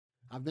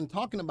I've been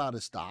talking about a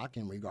stock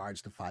in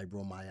regards to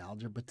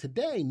fibromyalgia, but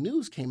today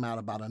news came out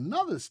about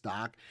another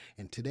stock,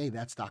 and today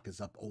that stock is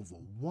up over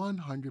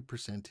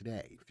 100%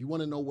 today. If you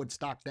want to know what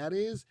stock that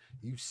is,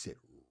 you sit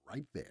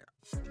right there.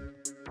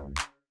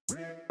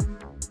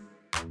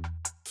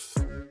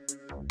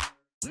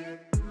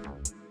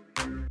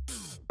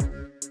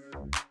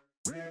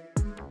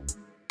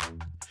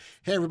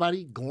 Hey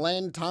everybody,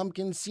 Glenn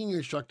Tompkins, Senior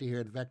Instructor here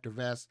at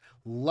VectorVest.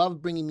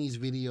 Love bringing these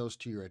videos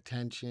to your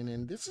attention,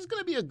 and this is going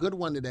to be a good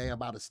one today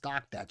about a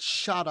stock that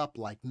shot up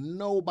like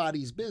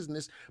nobody's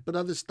business, but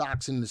other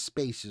stocks in the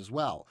space as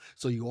well.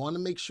 So you want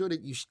to make sure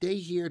that you stay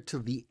here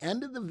till the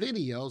end of the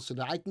video so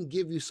that I can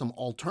give you some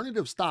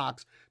alternative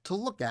stocks to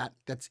look at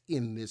that's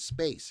in this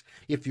space.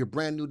 If you're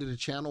brand new to the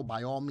channel,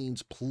 by all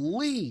means,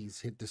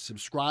 please hit the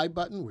subscribe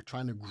button. We're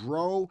trying to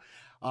grow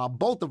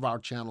both of our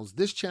channels,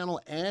 this channel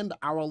and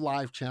our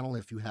live channel,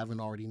 if you haven't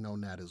already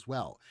known that as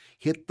well.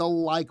 Hit the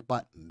like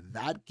button.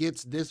 That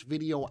gets this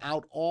video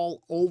out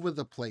all over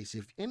the place.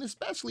 And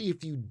especially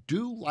if you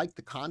do like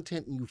the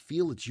content and you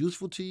feel it's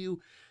useful to you,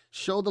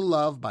 show the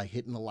love by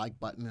hitting the like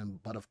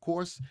button. But of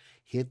course,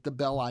 hit the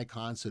bell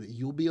icon so that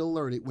you'll be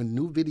alerted when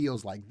new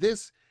videos like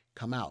this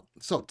come out.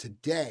 So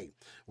today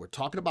we're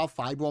talking about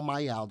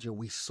fibromyalgia.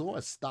 We saw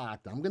a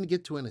stock that I'm going to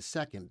get to in a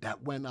second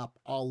that went up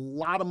a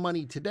lot of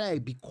money today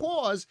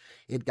because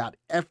it got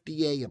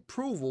FDA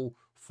approval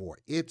for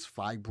its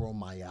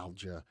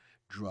fibromyalgia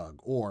drug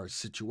or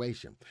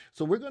situation.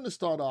 So we're going to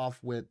start off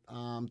with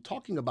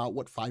talking about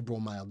what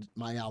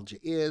fibromyalgia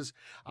is.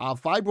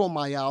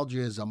 Fibromyalgia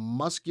is a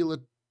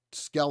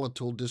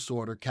musculoskeletal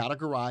disorder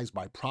categorized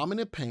by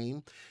prominent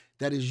pain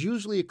that is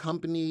usually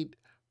accompanied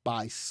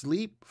by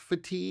sleep,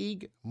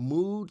 fatigue,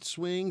 mood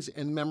swings,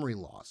 and memory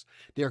loss.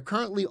 There are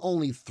currently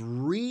only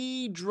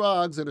 3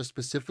 drugs that are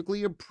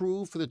specifically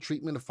approved for the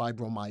treatment of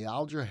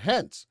fibromyalgia.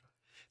 Hence,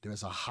 there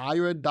is a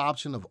higher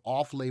adoption of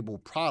off-label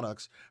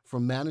products for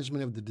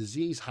management of the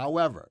disease.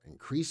 However,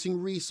 increasing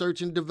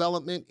research and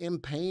development in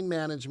pain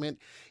management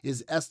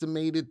is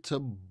estimated to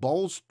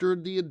bolster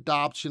the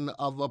adoption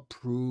of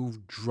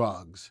approved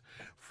drugs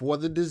for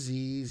the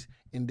disease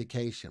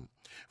indication.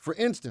 For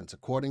instance,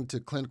 according to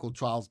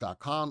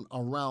clinicaltrials.com,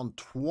 around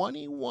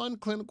 21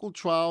 clinical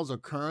trials are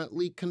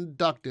currently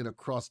conducted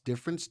across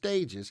different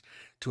stages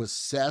to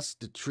assess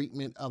the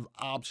treatment of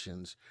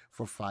options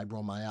for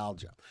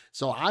fibromyalgia.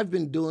 So I've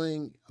been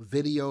doing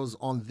videos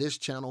on this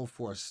channel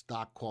for a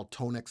stock called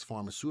Tonex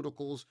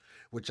Pharmaceuticals,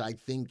 which I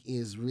think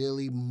is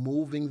really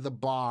moving the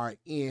bar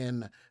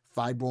in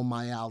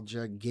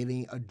fibromyalgia,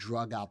 getting a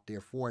drug out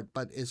there for it.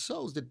 But it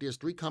shows that there's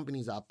 3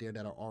 companies out there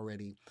that are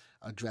already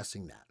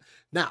addressing that.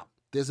 Now,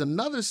 there's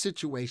another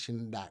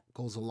situation that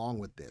goes along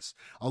with this.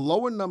 A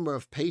lower number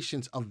of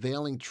patients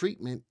availing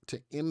treatment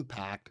to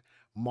impact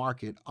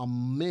market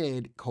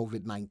amid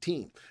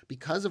COVID-19.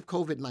 Because of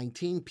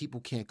COVID-19, people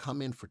can't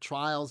come in for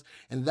trials,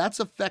 and that's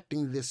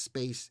affecting this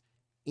space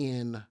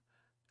in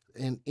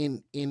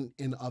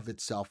of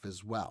itself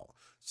as well.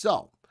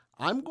 So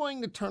I'm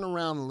going to turn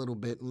around a little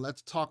bit and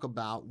let's talk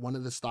about one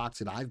of the stocks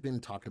that I've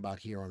been talking about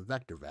here on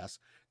VectorVest,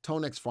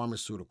 Tonex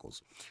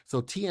Pharmaceuticals. So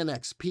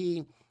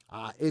TNXP,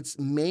 its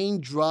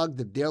main drug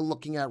that they're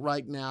looking at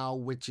right now,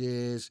 which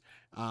is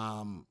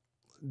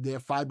their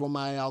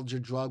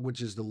fibromyalgia drug,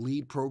 which is the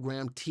lead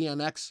program,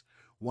 TNX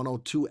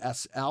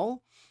 102SL.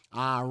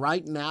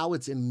 Right now,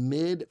 it's in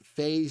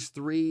mid-phase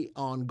 3,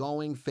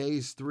 ongoing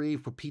phase 3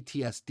 for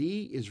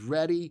PTSD is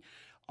ready.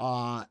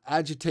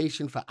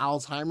 Agitation for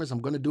Alzheimer's.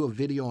 I'm going to do a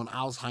video on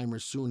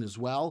Alzheimer's soon as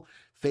well.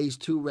 Phase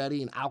 2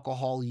 ready, and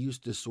alcohol use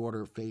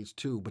disorder phase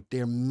 2. But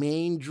their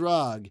main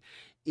drug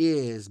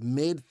is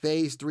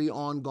mid-phase 3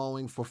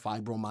 ongoing for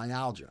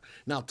fibromyalgia.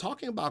 Now,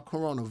 talking about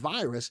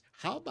coronavirus,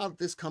 how about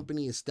this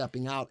company is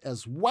stepping out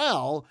as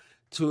well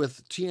to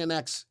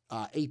TNX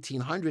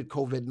 1800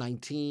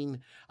 COVID-19,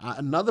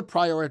 another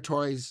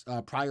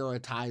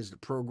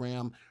prioritized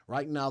program.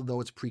 Right now,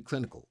 though, it's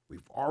preclinical.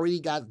 We've already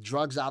got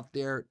drugs out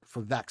there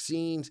for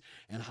vaccines,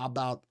 and how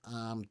about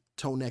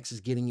Tonex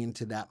is getting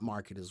into that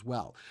market as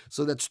well.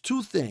 So that's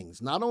 2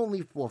 things, not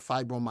only for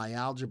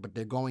fibromyalgia, but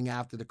they're going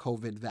after the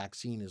COVID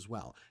vaccine as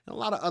well. And a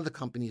lot of other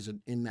companies are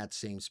in that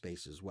same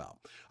space as well.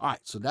 All right,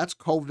 so that's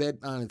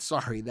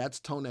that's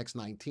Tonex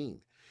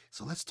 19.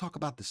 So let's talk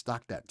about the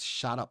stock that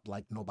shot up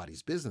like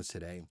nobody's business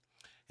today,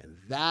 and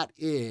that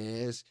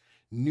is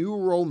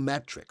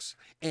Neurometrix.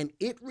 And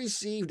it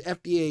received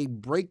FDA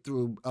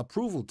breakthrough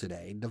approval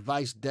today,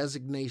 device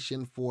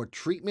designation for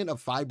treatment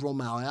of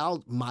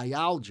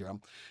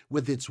fibromyalgia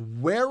with its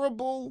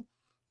wearable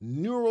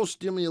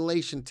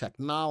neurostimulation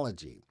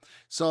technology.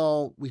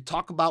 So we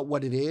talk about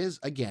what it is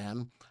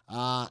again,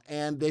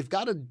 and they've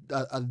got a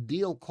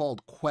deal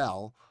called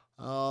Quell.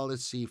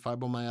 Let's see,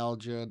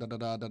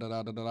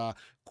 fibromyalgia,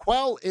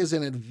 Quell is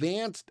an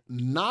advanced,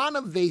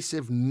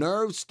 non-invasive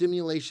nerve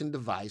stimulation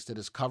device that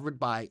is covered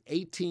by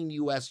 18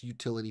 U.S.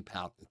 utility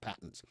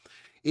patents.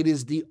 It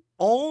is the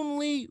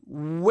only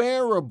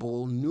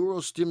wearable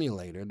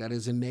neurostimulator that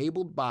is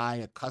enabled by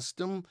a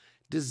custom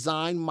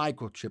design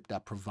microchip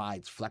that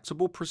provides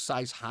flexible,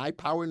 precise,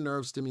 high-power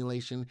nerve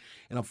stimulation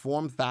in a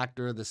form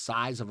factor the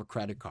size of a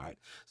credit card.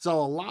 So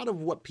a lot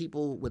of what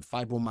people with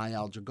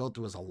fibromyalgia go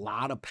through is a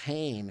lot of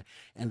pain,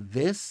 and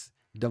this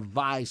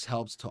device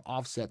helps to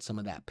offset some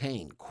of that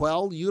pain.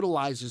 Quell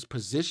utilizes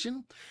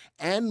position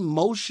and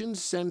motion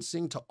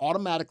sensing to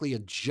automatically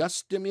adjust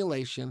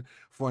stimulation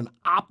for an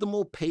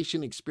optimal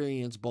patient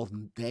experience both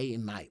day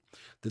and night.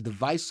 The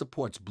device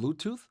supports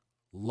Bluetooth,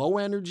 low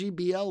energy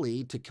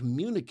BLE to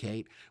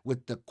communicate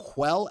with the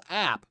Quell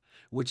app,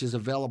 which is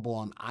available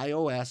on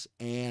iOS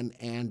and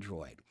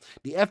Android.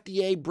 The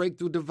FDA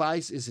breakthrough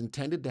device is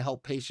intended to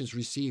help patients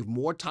receive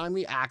more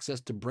timely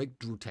access to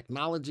breakthrough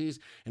technologies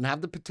and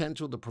have the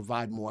potential to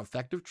provide more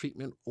effective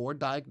treatment or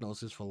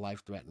diagnosis for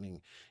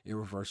life-threatening,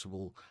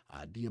 irreversible,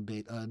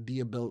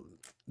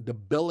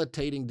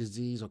 debilitating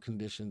disease or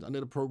conditions. Under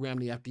the program,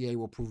 the FDA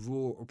will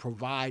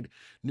provide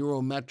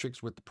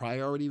Neurometrix with the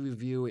priority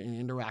review and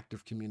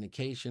interactive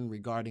communication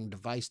regarding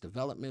device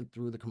development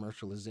through the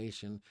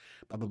commercialization,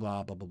 blah,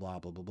 blah, blah, blah, blah, blah,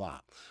 blah, blah, blah.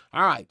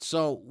 All right,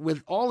 so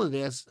with all of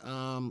this,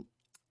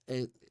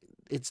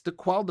 it's the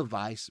Quell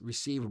device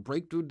received a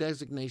breakthrough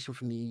designation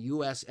from the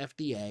U.S.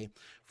 FDA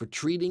for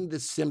treating the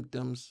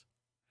symptoms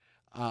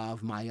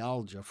of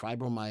myalgia,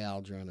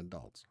 fibromyalgia in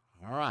adults.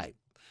 All right,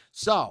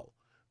 so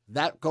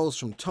that goes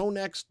from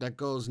Tonex, that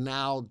goes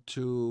now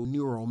to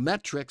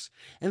Neurometrix.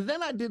 And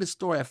then I did a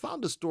story. I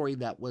found a story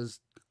that was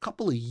a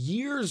couple of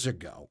years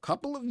ago,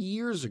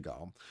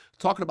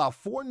 talking about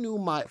 4 new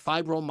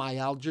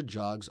fibromyalgia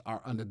drugs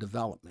are under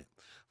development.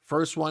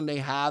 First one they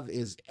have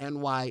is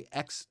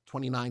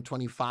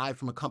NYX-2925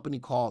 from a company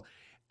called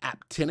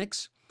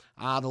Aptinix.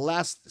 The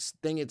last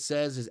thing it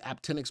says is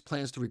Aptinix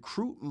plans to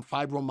recruit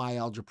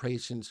fibromyalgia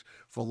patients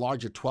for a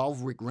larger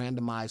 12-week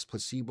randomized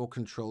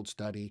placebo-controlled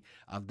study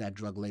of that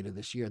drug later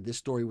this year. This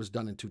story was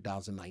done in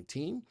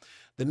 2019.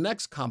 The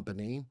next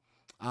company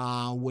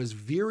was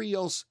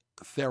Virios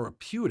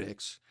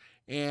Therapeutics,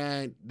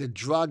 and the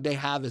drug they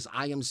have is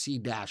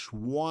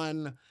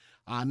IMC-1.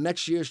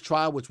 Next year's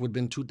trial, which would have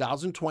been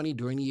 2020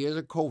 during the years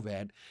of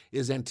COVID,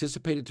 is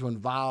anticipated to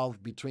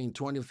involve between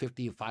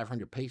 250 and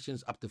 500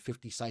 patients, up to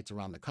 50 sites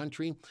around the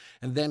country.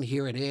 And then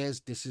here it is.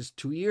 This is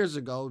 2 years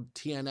ago,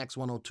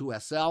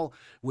 TNX-102SL,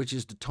 which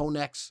is the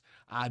Tonex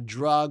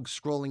drug.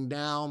 Scrolling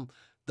down,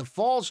 the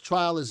Falls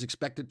trial is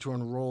expected to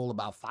enroll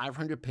about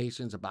 500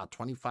 patients, about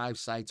 25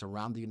 sites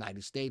around the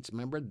United States.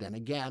 Remember, then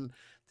again,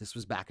 this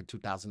was back in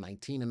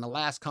 2019. And the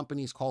last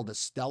company is called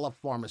Estella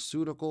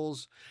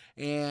Pharmaceuticals.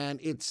 And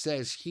it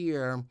says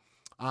here,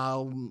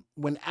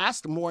 when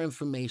asked more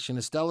information,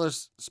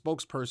 Estella's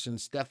spokesperson,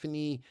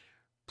 Stephanie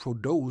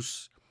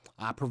Prodos,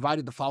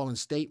 provided the following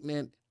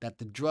statement that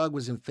the drug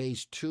was in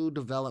phase 2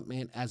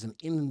 development as an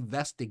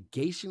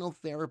investigational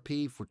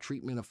therapy for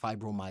treatment of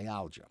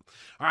fibromyalgia.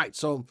 All right,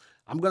 so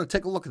I'm going to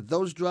take a look at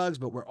those drugs,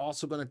 but we're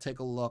also going to take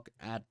a look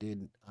at the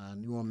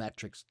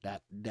Neurometrix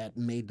that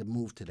made the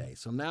move today.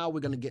 So now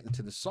we're going to get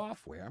into the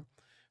software.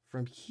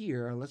 From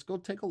here, let's go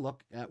take a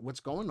look at what's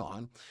going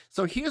on.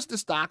 So here's the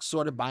stocks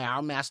sorted by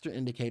our master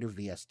indicator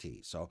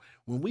VST. So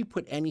when we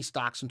put any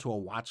stocks into a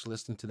watch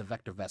list into the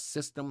VectorVest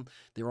system,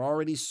 they're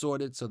already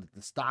sorted so that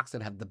the stocks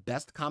that have the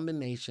best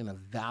combination of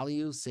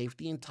value,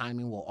 safety, and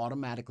timing will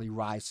automatically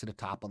rise to the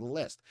top of the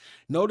list.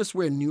 Notice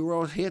where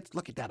Nuro hits.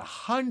 Look at that,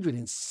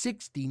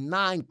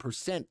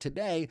 169%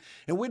 today.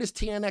 And where does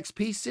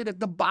TNXP sit? At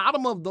the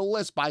bottom of the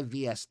list by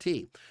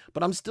VST.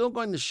 But I'm still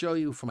going to show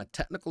you from a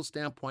technical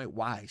standpoint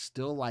why I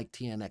still like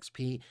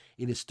TNXP.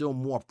 It is still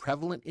more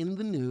prevalent in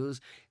the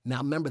news. Now,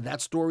 remember, that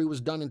story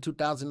was done in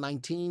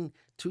 2019.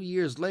 2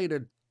 years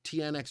later,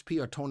 TNXP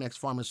or Tonex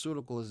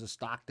Pharmaceutical is a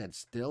stock that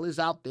still is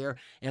out there.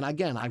 And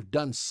again, I've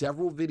done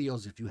several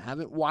videos. If you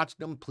haven't watched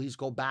them, please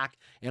go back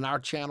in our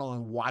channel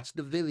and watch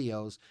the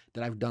videos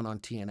that I've done on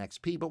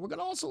TNXP. But we're going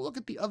to also look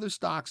at the other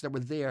stocks that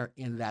were there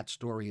in that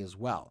story as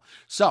well.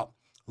 So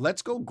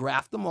let's go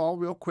graph them all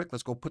real quick.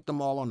 Let's go put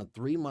them all on a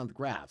 3-month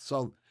graph.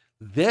 So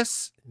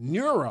this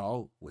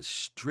Nuro was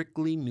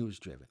strictly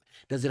news-driven.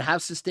 Does it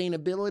have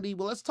sustainability?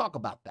 Well, let's talk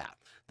about that.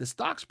 The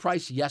stock's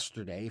price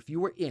yesterday, if you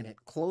were in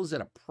it, closed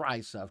at a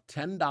price of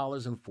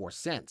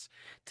 $10.04.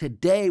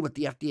 Today, with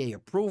the FDA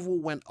approval,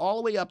 went all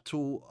the way up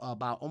to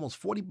about almost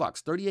 40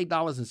 bucks,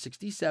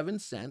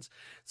 $38.67.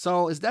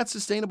 So is that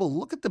sustainable?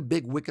 Look at the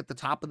big wick at the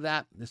top of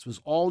that. This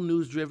was all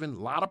news-driven, a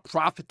lot of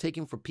profit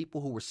taking for people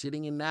who were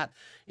sitting in that.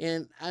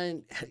 And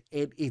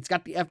it's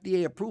got the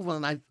FDA approval,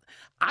 and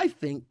I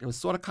think it was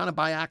sort of kind of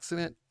by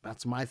accident.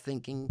 That's my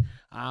thinking,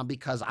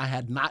 because I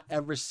had not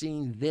ever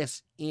seen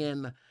this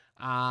in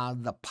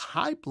the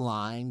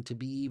pipeline to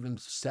be even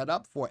set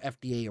up for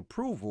FDA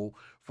approval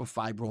for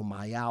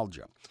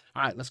fibromyalgia.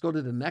 All right, let's go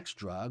to the next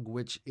drug,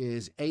 which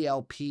is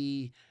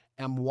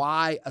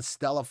ALP-MY,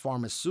 Estella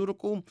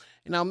Pharmaceutical.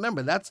 And now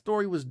remember, that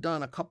story was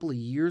done a couple of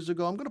years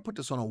ago. I'm going to put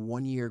this on a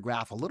 1-year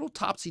graph, a little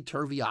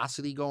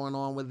topsy-turviosity going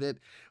on with it.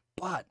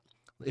 But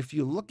if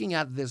you're looking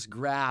at this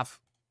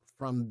graph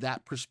from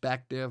that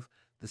perspective,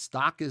 the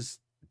stock is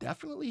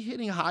definitely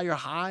hitting higher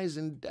highs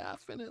and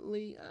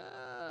definitely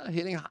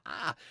hitting,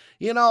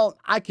 you know,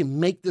 I can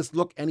make this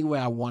look any way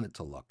I want it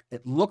to look.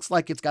 It looks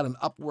like it's got an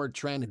upward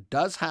trend. It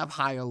does have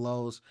higher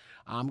lows.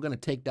 I'm going to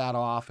take that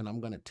off, and I'm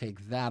going to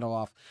take that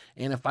off.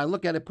 And if I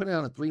look at it, put it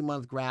on a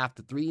 3-month graph,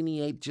 the 3 and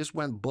the 8 just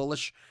went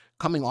bullish,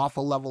 coming off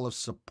a level of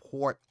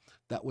support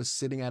that was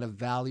sitting at a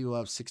value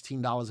of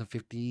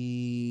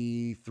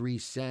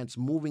 $16.53,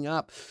 moving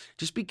up.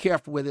 Just be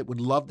careful with it.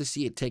 Would love to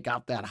see it take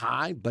out that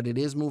high, but it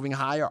is moving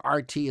higher.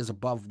 RT is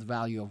above the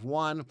value of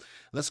 1.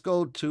 Let's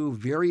go to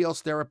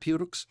Virios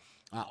Therapeutics.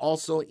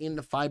 Also in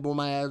the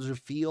fibromyalgia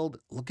field.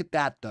 Look at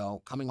that,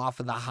 though. Coming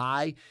off of the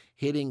high,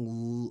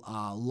 hitting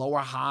lower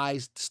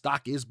highs. The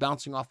stock is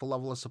bouncing off a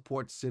level of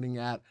support, sitting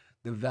at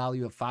the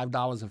value of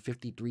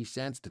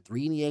 $5.53. The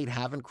 3 and the 8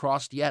 haven't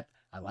crossed yet.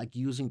 I like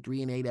using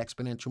 3 and 8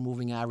 exponential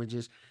moving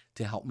averages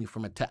to help me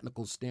from a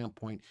technical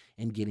standpoint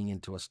in getting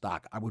into a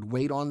stock. I would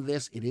wait on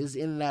this. It is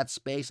in that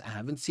space. I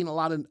haven't seen a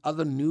lot of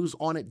other news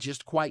on it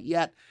just quite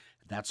yet.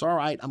 That's all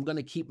right. I'm going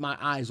to keep my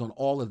eyes on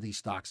all of these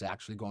stocks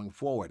actually going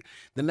forward.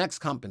 The next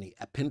company,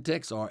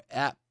 Apintix or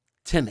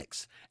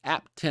Aptinix.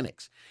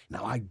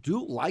 Now, I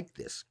do like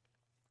this.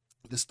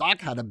 The stock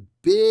had a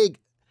big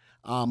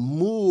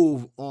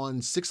move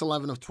on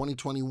 6/11 of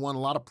 2021. A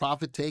lot of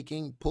profit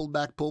taking, pulled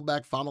back,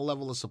 found a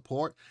level of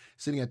support,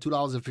 sitting at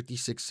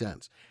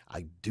 $2.56.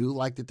 I do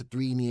like that the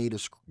 3 and the 8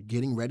 is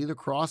getting ready to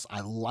cross.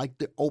 I like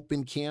the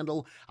open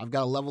candle. I've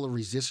got a level of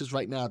resistance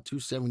right now at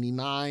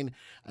 279,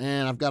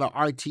 and I've got an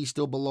RT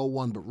still below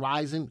 1, but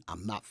rising.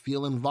 I'm not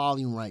feeling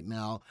volume right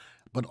now.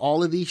 But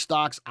all of these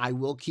stocks, I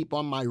will keep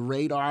on my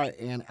radar,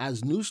 and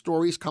as new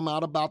stories come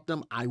out about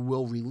them, I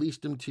will release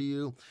them to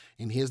you.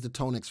 And here's the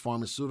Tonix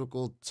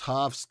Pharmaceutical.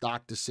 Tough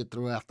stock to sit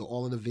through after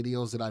all of the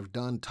videos that I've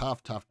done.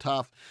 Tough,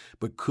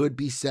 but could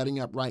be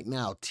setting up right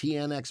now.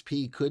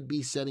 TNXP could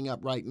be setting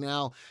up right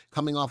now,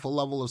 coming off a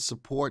level of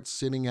support,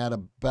 sitting at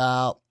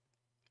about,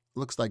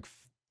 looks like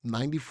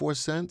 94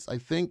 cents, I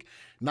think.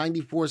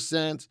 94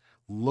 cents.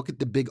 Look at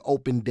the big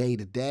open day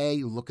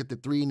today. Look at the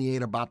 3 and the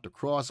 8 about to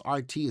cross.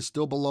 RT is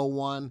still below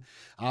 1.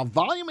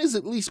 Volume is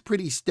at least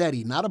pretty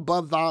steady. Not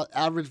above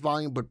average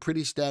volume, but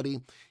pretty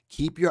steady.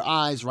 Keep your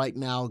eyes right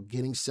now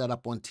getting set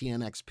up on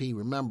TNXP.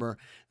 Remember,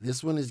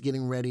 this one is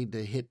getting ready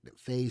to hit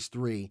phase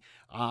 3.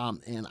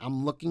 And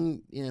I'm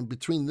looking in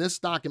between this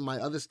stock and my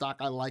other stock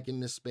I like in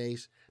this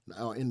space,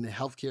 in the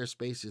healthcare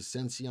space, is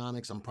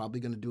Senseonics. I'm probably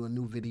going to do a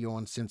new video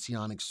on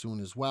Senseonics soon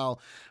as well.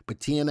 But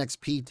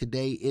TNXP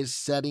today is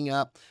setting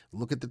up.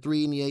 Look at the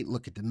 3 and the 8.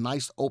 Look at the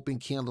nice open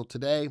candle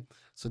today.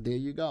 So there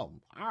you go.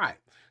 All right.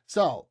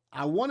 So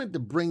I wanted to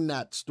bring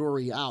that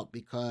story out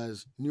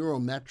because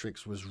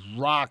Neurometrix was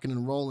rocking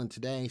and rolling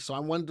today. So I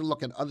wanted to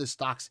look at other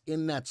stocks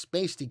in that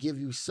space to give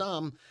you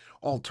some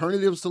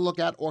alternatives to look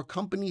at or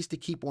companies to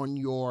keep on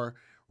your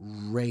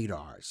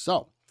radar.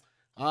 So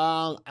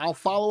I'll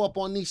follow up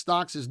on these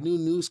stocks as new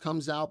news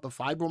comes out, but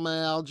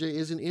fibromyalgia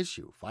is an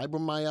issue.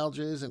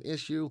 Fibromyalgia is an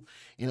issue,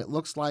 and it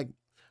looks like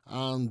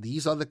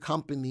these are the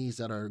companies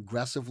that are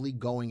aggressively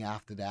going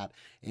after that.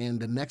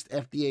 And the next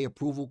FDA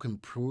approval can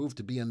prove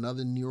to be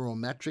another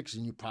Neurometrix,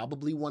 and you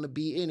probably want to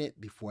be in it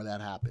before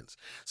that happens.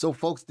 So,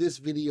 folks, this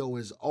video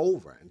is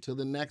over. Until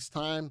the next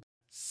time,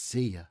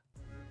 see ya.